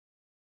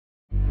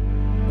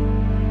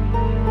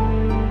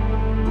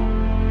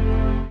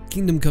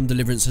Kingdom Come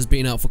Deliverance has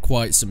been out for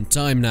quite some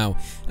time now,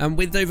 and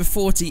with over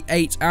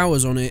 48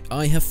 hours on it,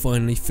 I have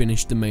finally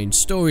finished the main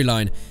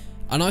storyline.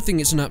 And I think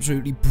it's an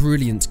absolutely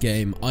brilliant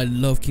game. I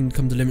love Kingdom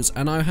Come Deliverance,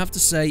 and I have to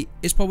say,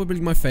 it's probably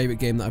my favourite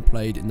game that I've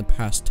played in the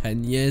past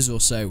 10 years or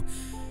so.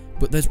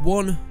 But there's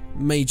one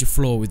major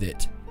flaw with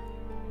it.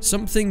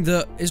 Something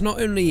that is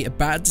not only a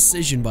bad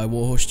decision by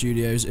Warhorse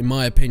Studios, in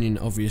my opinion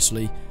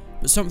obviously,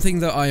 but something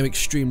that I am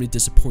extremely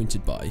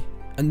disappointed by.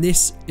 And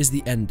this is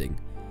the ending.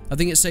 I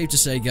think it's safe to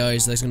say,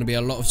 guys, there's going to be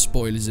a lot of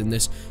spoilers in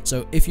this,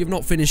 so if you've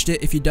not finished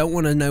it, if you don't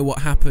want to know what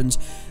happens,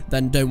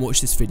 then don't watch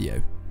this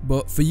video.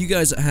 But for you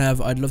guys that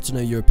have, I'd love to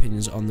know your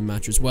opinions on the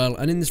matter as well,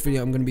 and in this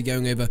video I'm going to be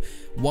going over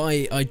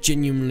why I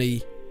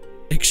genuinely,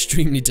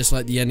 extremely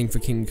dislike the ending for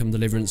Kingdom Come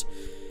Deliverance,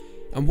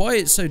 and why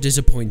it's so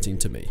disappointing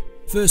to me.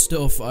 First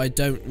off, I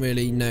don't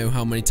really know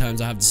how many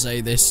times I have to say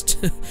this,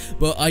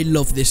 but I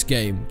love this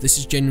game. This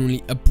is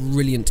genuinely a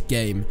brilliant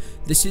game.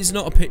 This is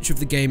not a picture of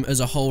the game as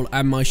a whole,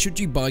 and my should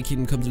you buy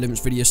Kingdom Come Deliverance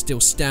video still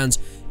stands.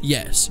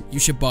 Yes, you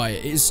should buy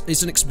it.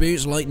 It's an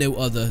experience like no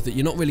other that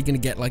you're not really going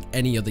to get like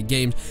any other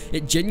games.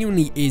 It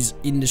genuinely is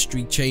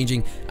industry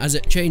changing, as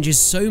it changes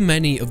so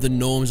many of the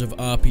norms of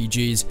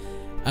RPGs,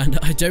 and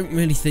I don't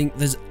really think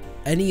there's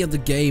any other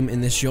game in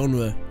this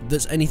genre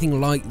that's anything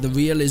like the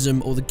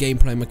realism or the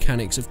gameplay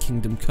mechanics of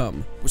Kingdom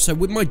Come. So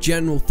with my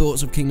general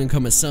thoughts of Kingdom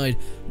Come aside,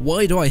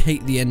 why do I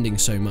hate the ending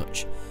so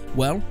much?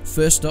 Well,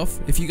 first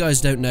off, if you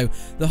guys don't know,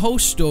 the whole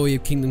story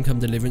of Kingdom Come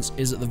Deliverance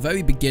is at the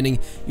very beginning,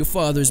 your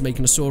father is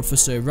making a sword for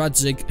Sir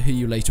Radzig, who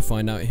you later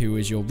find out who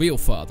is your real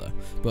father,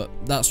 but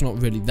that's not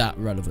really that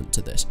relevant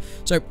to this.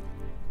 So,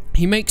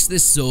 he makes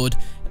this sword,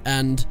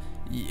 and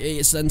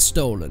it's then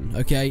stolen,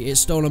 okay?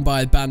 It's stolen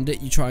by a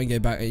bandit, you try and go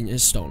back and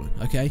it's stolen,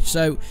 okay?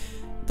 So,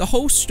 the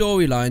whole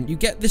storyline, you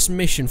get this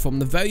mission from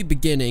the very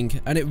beginning,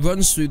 and it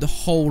runs through the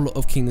whole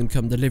of Kingdom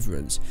Come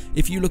Deliverance.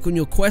 If you look on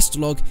your quest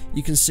log,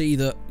 you can see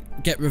that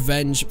get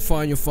revenge,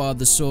 find your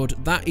father's sword,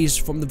 that is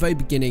from the very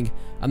beginning,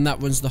 and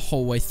that runs the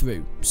whole way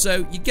through.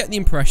 So you get the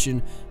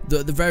impression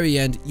that at the very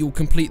end you'll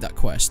complete that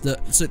quest.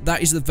 So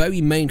that is the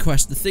very main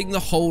quest. The thing the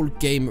whole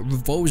game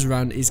revolves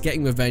around is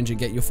getting revenge and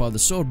get your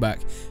father's sword back,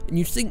 and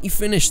you think you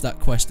finished that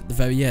quest at the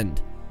very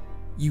end.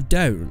 You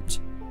don't.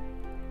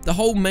 The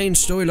whole main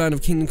storyline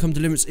of Kingdom Come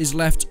Deliverance is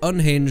left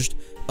unhinged,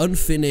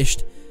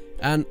 unfinished,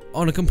 and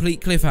on a complete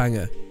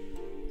cliffhanger,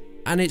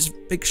 and it's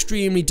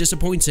extremely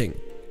disappointing.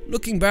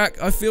 Looking back,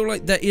 I feel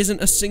like there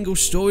isn't a single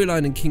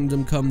storyline in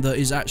Kingdom Come that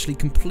is actually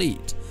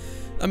complete.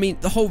 I mean,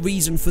 the whole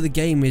reason for the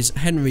game is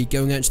Henry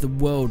going out into the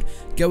world,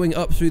 going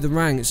up through the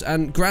ranks,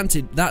 and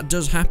granted, that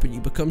does happen, you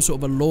become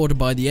sort of a lord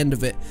by the end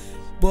of it,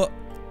 but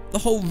the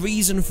whole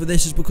reason for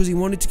this is because he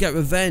wanted to get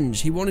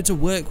revenge. He wanted to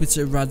work with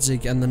Sir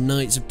Radzig and the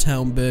Knights of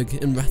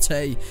Talmberg and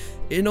Rattay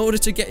in order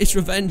to get his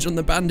revenge on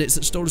the bandits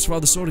that stole his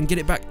father's sword and get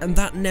it back, and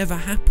that never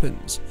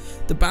happens.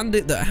 The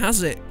bandit that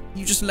has it,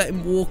 you just let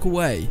him walk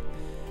away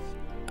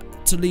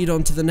to lead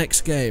on to the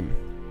next game,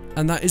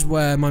 and that is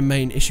where my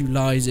main issue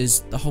lies,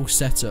 is the whole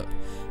setup.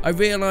 I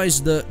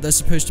realise that there's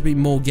supposed to be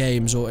more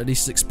games, or at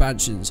least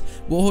expansions.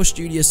 Warhorse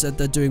Studios said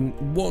they're doing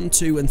 1,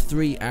 2 and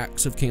 3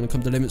 acts of Kingdom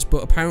Come Deliverance,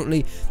 but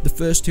apparently the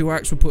first 2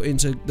 acts were put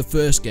into the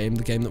first game,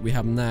 the game that we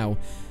have now,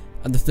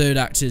 and the third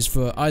act is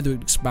for either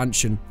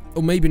expansion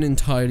or maybe an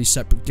entirely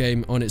separate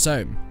game on its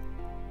own.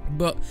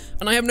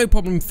 And I have no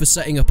problem for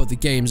setting up other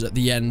games at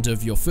the end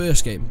of your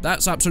first game.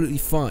 That's absolutely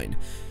fine.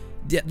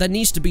 There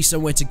needs to be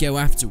somewhere to go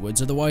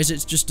afterwards, otherwise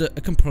it's just a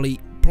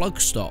complete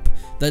plug stop.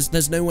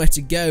 There's nowhere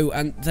to go,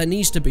 and there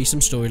needs to be some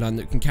storyline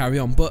that can carry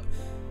on, but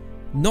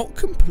not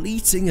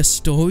completing a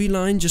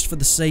storyline just for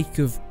the sake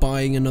of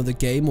buying another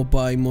game or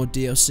buying more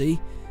DLC,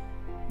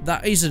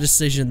 that is a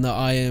decision that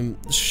I am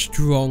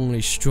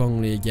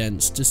strongly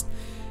against.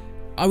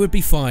 I would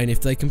be fine if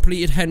they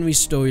completed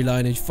Henry's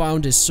storyline and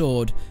found his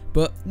sword,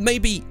 but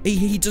maybe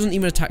he doesn't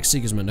even attack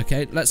Sigismund,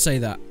 okay? Let's say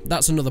that.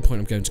 That's another point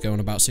I'm going to go on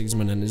about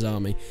Sigismund and his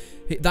army.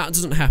 That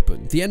doesn't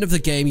happen. The end of the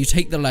game, you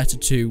take the letter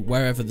to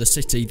wherever the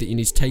city that you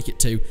need to take it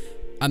to,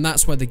 and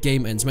that's where the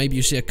game ends. Maybe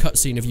you see a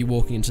cutscene of you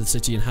walking into the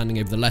city and handing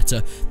over the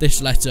letter.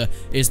 This letter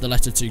is the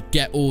letter to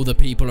get all the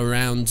people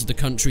around the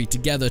country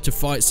together to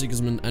fight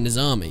Sigismund and his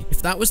army.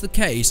 If that was the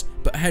case,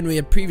 but Henry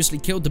had previously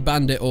killed the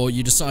bandit, or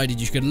you decided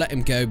you could let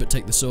him go but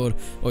take the sword,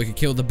 or you could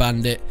kill the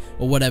bandit,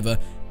 or whatever,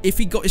 if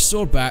he got his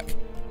sword back,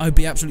 I'd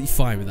be absolutely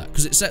fine with that,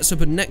 because it sets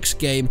up a next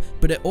game,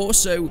 but it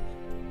also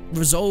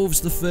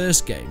resolves the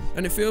first game,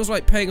 and it feels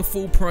like paying a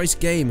full price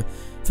game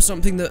for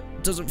something that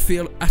doesn't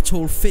feel at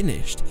all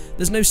finished.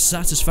 There's no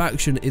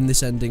satisfaction in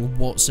this ending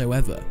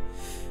whatsoever,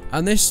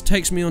 and this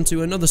takes me on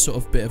to another sort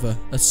of bit of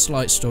a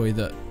slight story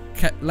that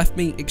left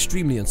me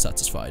extremely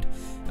unsatisfied,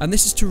 and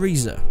this is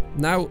Teresa.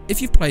 Now,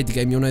 if you've played the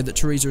game, you'll know that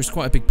Teresa is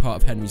quite a big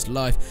part of Henry's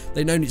life.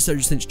 They've known each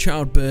other since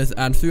childbirth,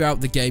 and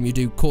throughout the game you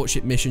do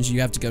courtship missions, you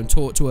have to go and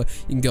talk to her,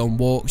 you can go on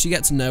walks, you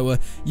get to know her,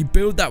 you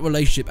build that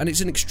relationship, and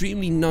it's an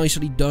extremely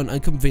nicely done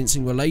and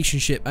convincing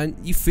relationship, and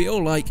you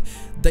feel like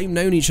they've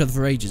known each other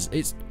for ages.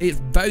 It's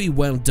very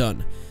well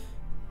done,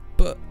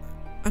 but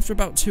after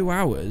about 2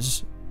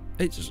 hours,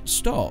 it just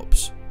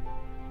stops.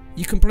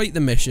 you complete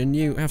the mission,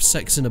 you have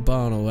sex in a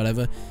barn or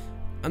whatever,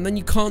 and then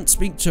you can't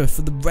speak to her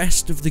for the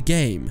rest of the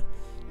game.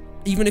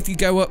 Even if you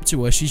go up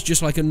to her, she's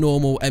just like a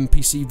normal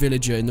NPC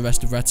villager in the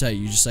rest of Rattay.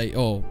 You just say,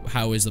 oh,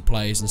 how is the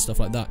place and stuff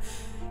like that.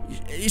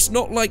 It's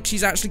not like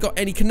she's actually got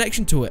any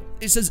connection to it.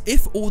 It's as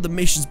if all the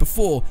missions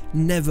before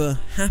never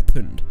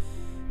happened.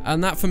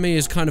 And that for me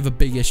is kind of a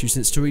big issue,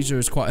 since Teresa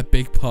is quite a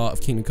big part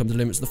of Kingdom Come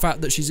Deliverance. The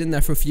fact that she's in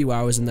there for a few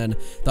hours and then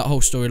that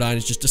whole storyline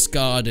is just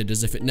discarded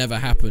as if it never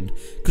happened.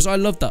 Because I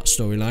love that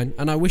storyline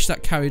and I wish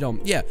that carried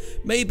on. Yeah,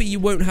 maybe you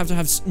won't have to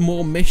have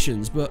more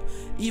missions, but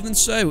even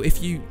so,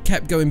 if you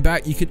kept going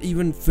back, you could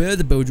even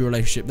further build your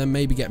relationship, then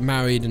maybe get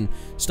married and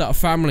start a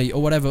family or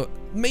whatever.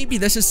 Maybe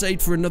this is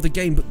saved for another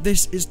game, but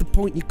this is the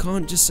point. You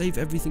can't just save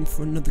everything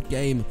for another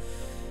game.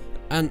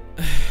 And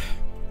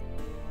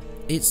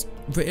it's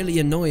really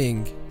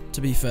annoying,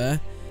 to be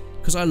fair,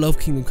 because I love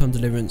Kingdom Come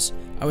Deliverance.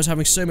 I was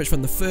having so much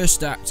fun. The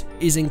first act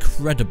is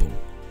incredible,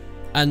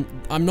 and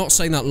I'm not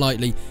saying that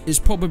lightly. It's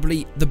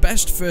probably the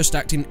best first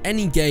act in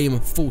any game,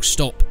 full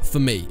stop, for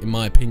me, in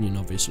my opinion,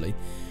 obviously.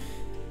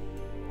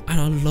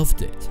 And I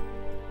loved it.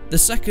 The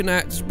second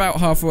act is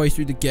about halfway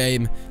through the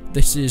game.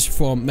 This is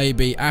from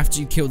maybe after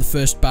you kill the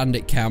first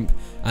bandit camp,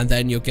 and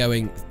then you're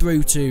going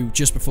through to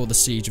just before the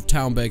siege of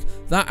Talmberg.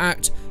 That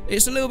act,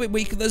 it's a little bit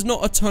weaker. There's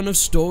not a ton of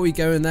story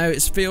going there.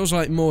 It feels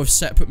like more of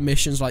separate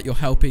missions, like you're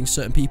helping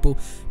certain people,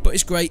 but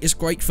it's great. It's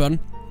great fun.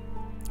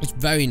 It's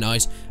very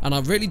nice, and I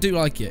really do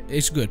like it.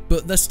 It's good,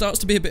 but there starts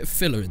to be a bit of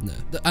filler in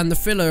there. And the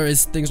filler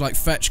is things like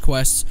fetch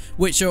quests,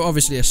 which are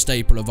obviously a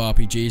staple of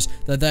RPGs.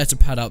 They're there to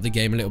pad out the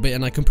game a little bit,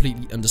 and I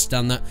completely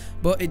understand that.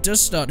 But it does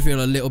start to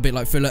feel a little bit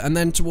like filler, and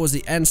then towards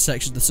the end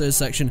section, the third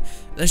section,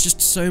 there's just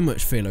so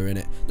much filler in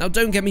it. Now,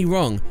 don't get me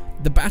wrong.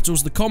 The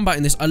battles, the combat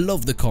in this, I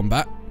love the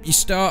combat. You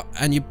start,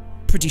 and you're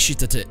pretty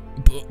shit at it,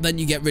 but then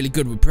you get really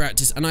good with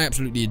practice, and I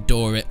absolutely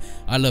adore it.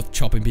 I love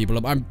chopping people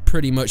up. I'm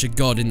pretty much a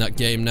god in that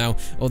game now,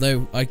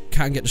 although I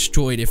can get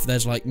destroyed if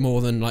there's like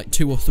more than like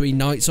 2 or 3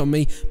 knights on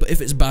me, but if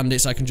it's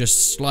bandits, I can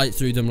just slide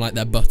through them like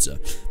they're butter.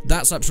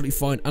 That's absolutely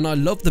fine, and I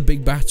love the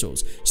big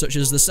battles, such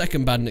as the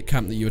second bandit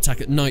camp that you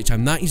attack at night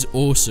time. That is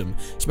awesome,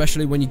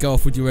 especially when you go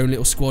off with your own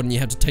little squad and you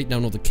have to take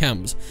down all the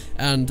camps.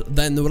 And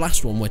then the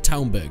last one, where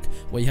Talmberg,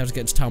 where you have to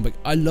get to Talmberg.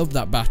 I love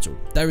that battle.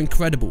 They're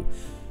incredible.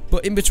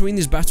 But in between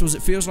these battles,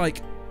 it feels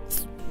like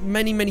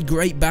many, many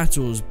great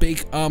battles,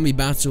 big army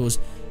battles,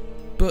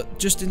 but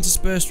just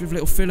interspersed with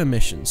little filler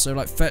missions. So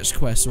like fetch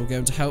quests or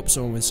going to help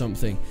someone with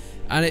something.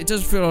 And it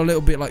does feel a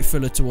little bit like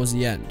filler towards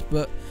the end.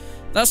 But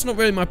that's not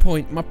really my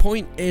point. My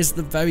point is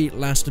the very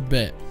last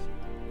bit.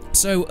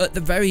 So at the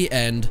very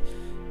end,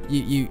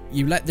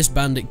 you let this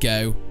bandit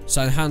go.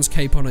 So Hans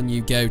Capon and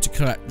you go to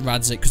collect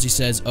Radzig, because he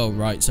says, oh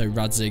right, so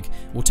Radzig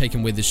will take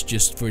him with us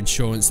just for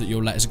insurance that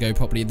you'll let us go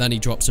properly, and then he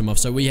drops him off.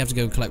 So we have to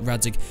go and collect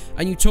Radzig,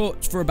 and you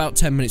talk for about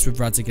 10 minutes with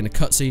Radzig in a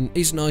cutscene.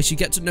 It's nice. You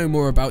get to know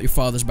more about your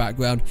father's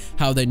background,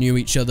 how they knew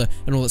each other,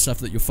 and all that stuff,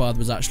 that your father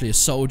was actually a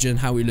soldier and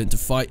how he learned to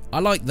fight. I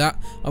like that.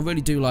 I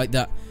really do like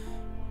that.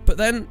 But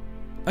then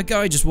a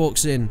guy just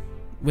walks in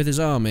with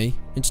his army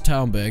into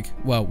Talmberg,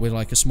 well, with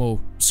like a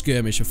small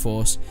skirmisher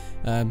force,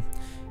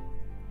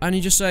 and you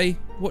just say,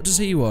 what does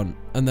he want?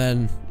 And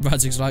then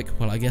Radzig's like,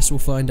 well, I guess we'll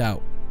find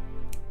out.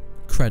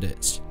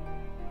 Credits.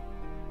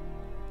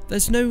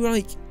 There's no,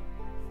 like,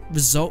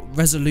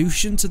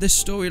 resolution to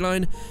this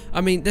storyline. I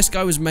mean, this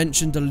guy was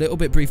mentioned a little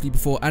bit briefly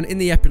before, and in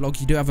the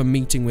epilogue, you do have a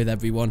meeting with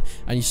everyone,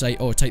 and you say,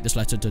 oh, take this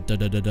letter,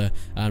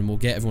 and we'll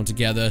get everyone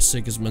together.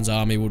 Sigismund's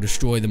army will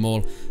destroy them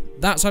all.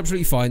 That's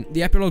absolutely fine.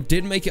 The epilogue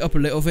did make it up a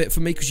little bit for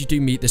me, because you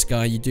do meet this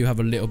guy, you do have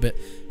a little bit,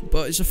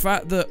 but it's a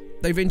fact that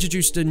they've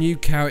introduced a new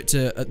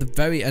character at the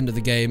very end of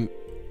the game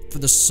for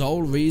the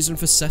sole reason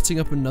for setting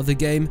up another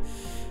game.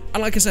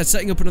 And like I said,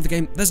 setting up another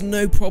game, there's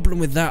no problem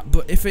with that,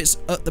 but if it's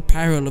at the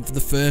peril of the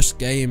first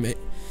game, it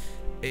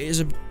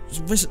is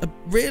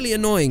really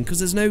annoying, because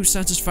there's no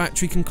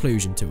satisfactory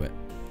conclusion to it.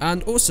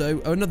 And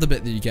also, another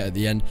bit that you get at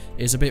the end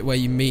is a bit where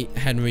you meet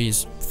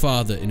Henry's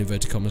father, in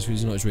inverted commas, because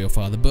he's not his real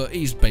father, but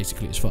he's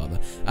basically his father.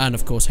 And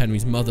of course,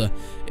 Henry's mother,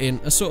 in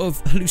a sort of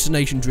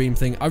hallucination dream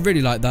thing. I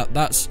really like that.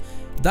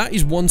 That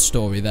is one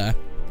story there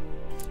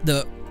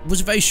that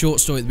was a very short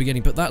story at the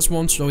beginning, but that's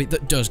one story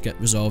that does get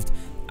resolved,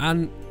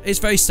 and it's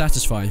very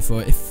satisfying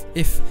for it.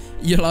 If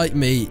you're like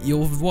me,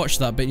 you'll watch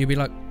that bit and you'll be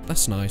like,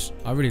 that's nice,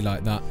 I really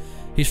like that.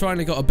 He's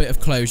finally got a bit of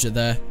closure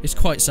there. It's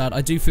quite sad.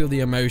 I do feel the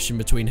emotion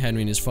between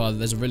Henry and his father.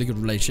 There's a really good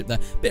relationship there.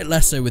 A bit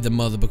less so with the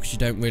mother, because you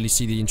don't really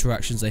see the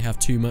interactions they have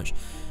too much.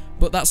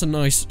 But that's a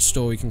nice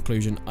story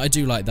conclusion. I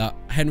do like that.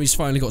 Henry's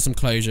finally got some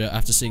closure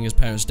after seeing his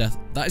parents' death.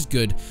 That is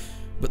good.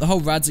 But the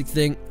whole Radzig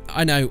thing,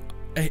 I know,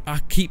 I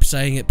keep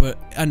saying it, but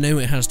I know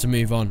it has to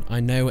move on. I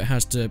know it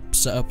has to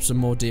set up some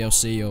more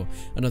DLC or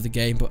another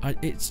game, but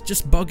it's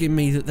just bugging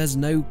me that there's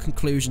no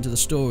conclusion to the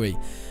story.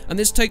 And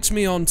this takes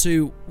me on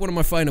to one of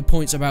my final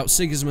points about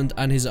Sigismund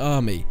and his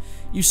army.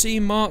 You see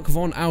Mark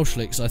von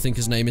Auschwitz, I think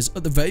his name is,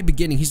 at the very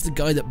beginning. He's the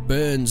guy that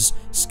burns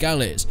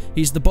Scallies.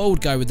 He's the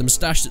bold guy with the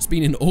moustache that's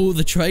been in all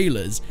the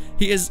trailers.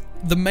 He is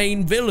the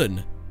main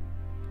villain.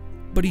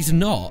 But he's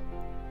not.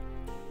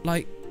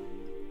 Like,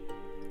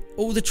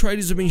 all the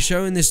trailers have been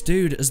showing this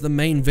dude as the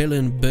main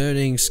villain,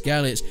 burning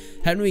skeletons.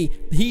 Henry,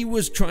 he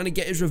was trying to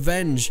get his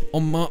revenge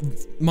on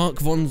Mark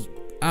von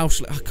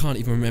Auschwitz. I can't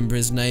even remember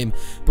his name,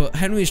 but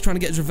Henry is trying to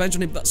get his revenge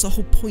on him. That's the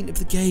whole point of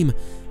the game,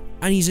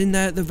 and he's in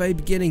there at the very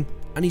beginning,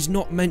 and he's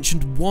not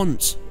mentioned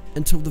once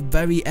until the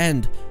very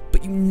end,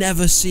 but you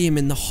never see him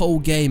in the whole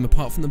game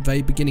apart from the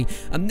very beginning,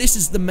 and this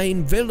is the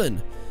main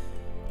villain.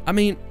 I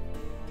mean,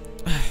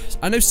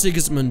 I know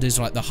Sigismund is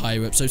like the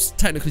higher up, so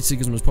technically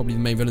Sigismund is probably the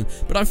main villain,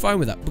 but I'm fine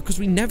with that because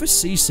we never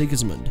see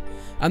Sigismund.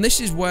 And this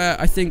is where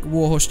I think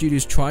Warhorse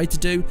Studios tried to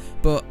do,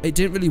 but it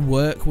didn't really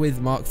work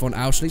with Mark von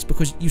Auschwitz,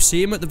 because you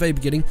see him at the very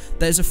beginning,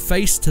 there's a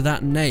face to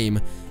that name,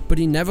 but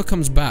he never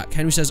comes back.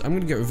 Henry says, I'm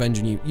going to get revenge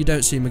on you. You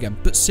don't see him again.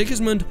 But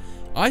Sigismund,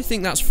 I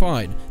think that's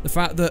fine. The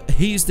fact that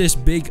he's this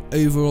big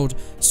overall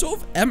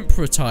sort of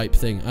emperor type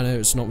thing. I know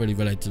it's not really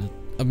related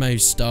to a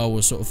Star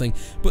Wars sort of thing,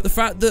 but the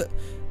fact that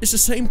it's the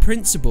same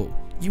principle.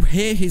 You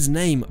hear his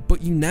name,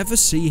 but you never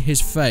see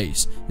his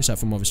face, except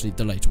from obviously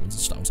the later ones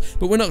in Star Wars.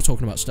 But we're not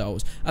talking about Star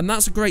Wars, and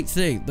that's a great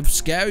thing. The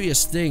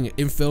scariest thing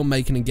in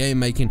filmmaking and game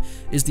making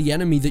is the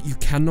enemy that you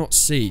cannot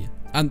see,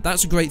 and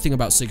that's a great thing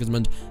about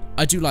Sigismund.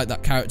 I do like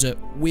that character.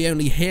 We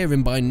only hear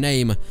him by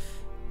name,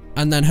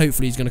 and then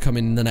hopefully he's going to come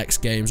in the next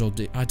games, or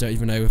I don't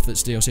even know if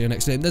it's DLC or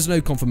next game. There's no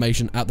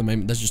confirmation at the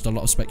moment. There's just a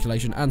lot of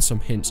speculation and some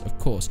hints, of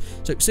course.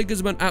 So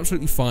Sigismund,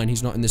 absolutely fine.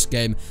 He's not in this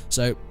game,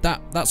 so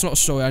that's not a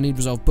story I need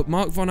resolved. But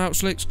Mark von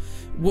Auschwitz,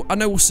 I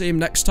know we'll see him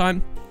next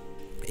time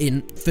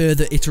in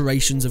further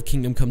iterations of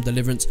Kingdom Come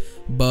Deliverance,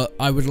 but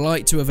I would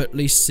like to have at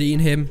least seen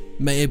him.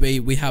 Maybe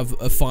we have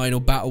a final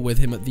battle with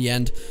him at the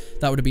end.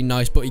 That would have been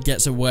nice, but he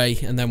gets away,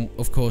 and then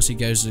of course he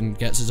goes and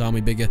gets his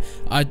army bigger.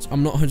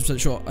 I'm not 100%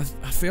 sure.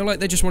 I feel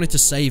like they just wanted to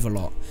save a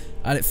lot,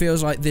 and it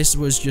feels like this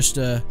was just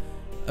a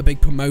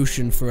big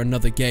promotion for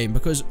another game,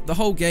 because the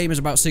whole game is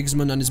about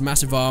Sigismund and his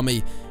massive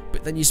army,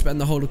 but then you spend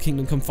the whole of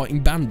Kingdom Come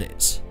fighting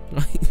bandits.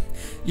 Right?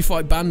 You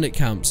fight bandit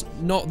camps,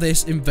 not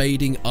this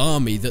invading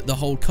army that the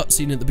whole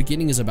cutscene at the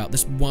beginning is about,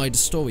 this wider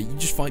story. You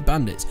just fight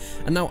bandits.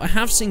 And now I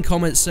have seen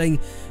comments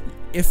saying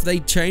if they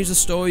change the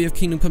story of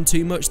Kingdom Come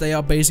too much, they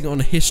are basing it on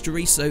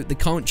history, so they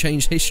can't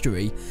change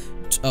history.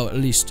 Oh, at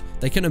least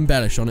they can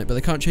embellish on it, but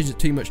they can't change it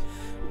too much,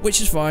 which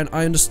is fine.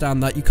 I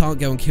understand that. You can't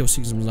go and kill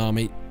Sigismund's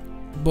army,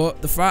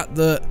 but the fact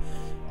that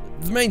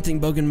the main thing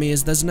bugging me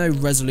is there's no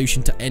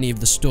resolution to any of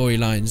the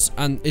storylines,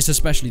 and it's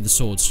especially the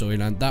sword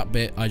storyline. That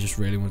bit I just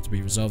really wanted to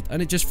be resolved,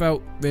 and it just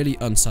felt really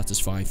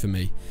unsatisfying for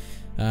me.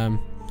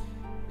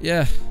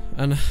 Yeah,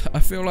 and I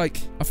feel like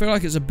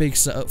it's a big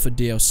setup for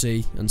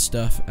DLC and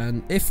stuff,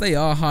 and if they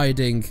are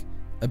hiding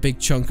a big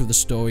chunk of the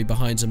story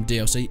behind some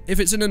DLC,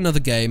 if it's in another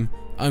game,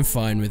 I'm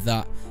fine with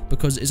that,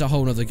 because it's a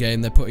whole other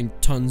game. They're putting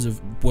tons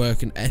of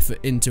work and effort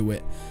into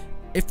it.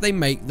 If they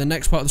make the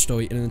next part of the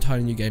story in an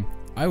entirely new game,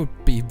 I would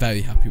be very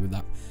happy with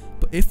that.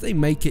 But if they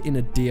make it in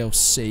a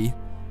DLC,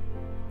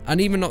 and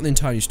even not the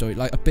entire story,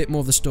 like a bit more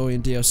of the story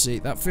in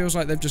DLC, that feels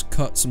like they've just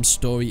cut some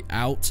story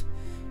out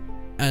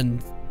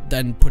and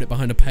then put it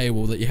behind a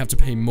paywall that you have to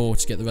pay more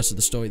to get the rest of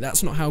the story.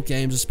 That's not how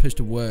games are supposed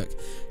to work,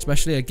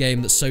 especially a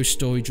game that's so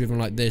story driven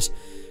like this.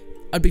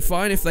 I'd be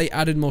fine if they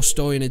added more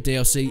story in a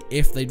DLC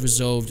if they'd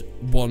resolved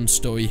one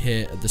story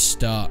here at the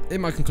start.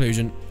 In my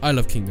conclusion, I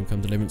love Kingdom Come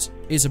Deliverance.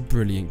 It's a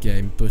brilliant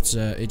game, but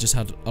it just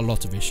had a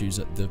lot of issues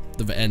at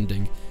the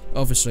ending.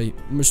 Obviously,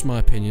 just my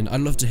opinion.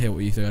 I'd love to hear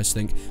what you guys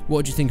think.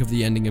 What do you think of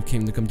the ending of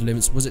Kingdom Come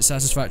Deliverance? Was it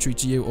satisfactory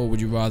to you, or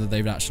would you rather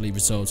they'd actually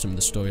resolved some of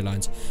the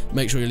storylines?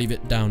 Make sure you leave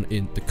it down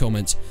in the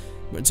comments.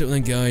 But until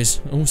then, guys,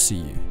 I will see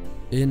you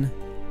in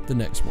the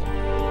next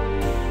one.